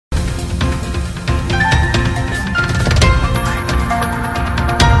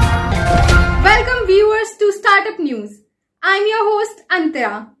Startup News. I'm your host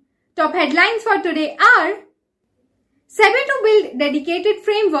Antara. Top headlines for today are: SEBI to build dedicated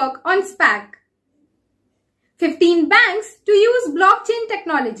framework on SPAC. 15 banks to use blockchain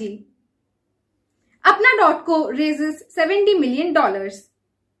technology. Apna.co raises $70 million.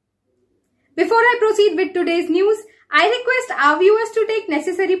 Before I proceed with today's news, I request our viewers to take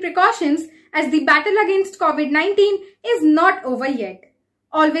necessary precautions as the battle against COVID-19 is not over yet.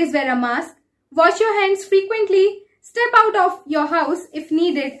 Always wear a mask, wash your hands frequently, step out of your house if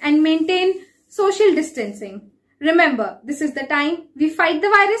needed, and maintain social distancing. Remember, this is the time we fight the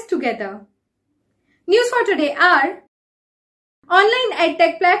virus together. News for today are: online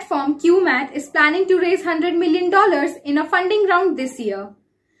edtech platform Cuemath is planning to raise $100 million in a funding round this year.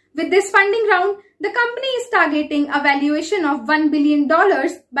 With this funding round, the company is targeting a valuation of $1 billion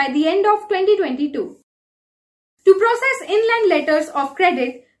by the end of 2022. To process inland letters of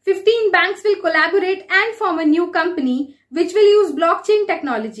credit, 15 banks will collaborate and form a new company which will use blockchain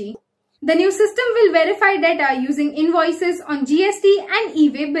technology. The new system will verify data using invoices on GST and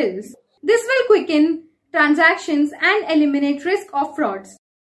e-way bills. This will quicken transactions and eliminate risk of frauds.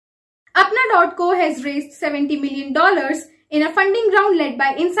 Apna.co has raised $70 million in a funding round led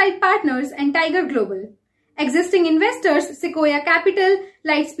by Insight Partners and Tiger Global. Existing investors Sequoia Capital,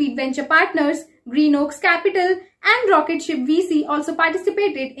 Lightspeed Venture Partners, Greenoaks Capital and Rocketship VC also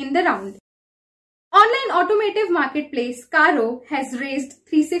participated in the round. Online automotive marketplace Carro has raised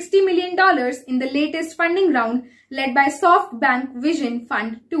 $360 million in the latest funding round led by SoftBank Vision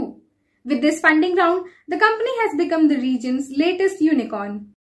Fund 2. With this funding round, the company has become the region's latest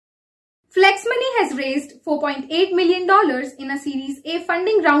unicorn. Flexmoney has raised $4.8 million in a Series A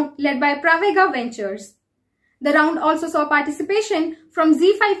funding round led by Pravega Ventures. The round also saw participation from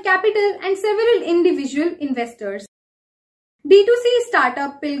Z5 Capital and several individual investors. D2C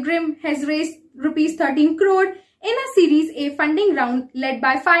startup Pilgrim has raised ₹13 crore in a Series A funding round led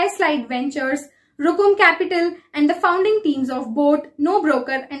by Fireside Ventures, Rukum Capital and the founding teams of both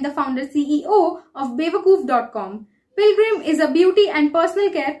NoBroker and the founder CEO of Bewakoof.com. Pilgrim is a beauty and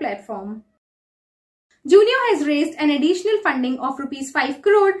personal care platform. Junio has raised an additional funding of ₹5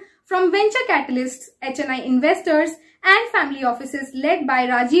 crore from venture capitalists, HNI investors and family offices led by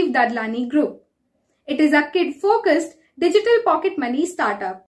Rajiv Dadlani Group. It is a kid-focused digital pocket money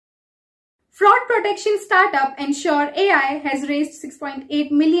startup. Fraud protection startup nSure AI has raised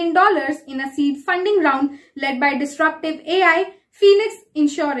 $6.8 million in a seed funding round led by Disruptive AI, Phoenix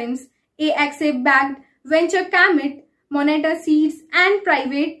Insurance, AXA-backed venture Kamet, Moneta Seeds and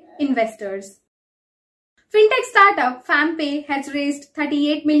Private investors. Fintech startup FamPay has raised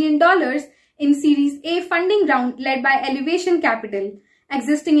 $38 million in Series A funding round led by Elevation Capital.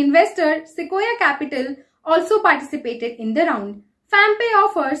 Existing investor Sequoia Capital also participated in the round. FamPay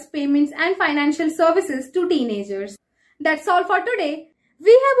offers payments and financial services to teenagers. That's all for today.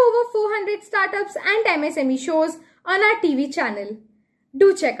 We have over 400 startups and MSME shows on our TV channel.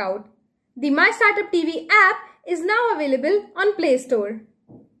 Do check out. The My Startup TV app is now available on Play Store.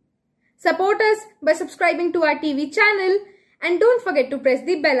 Support us by subscribing to our TV channel and don't forget to press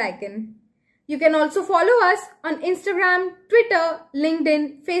the bell icon. You can also follow us on Instagram, Twitter,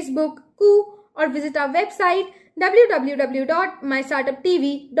 LinkedIn, Facebook, Koo, or visit our website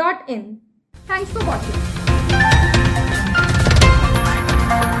www.mystartuptv.in. Thanks for watching.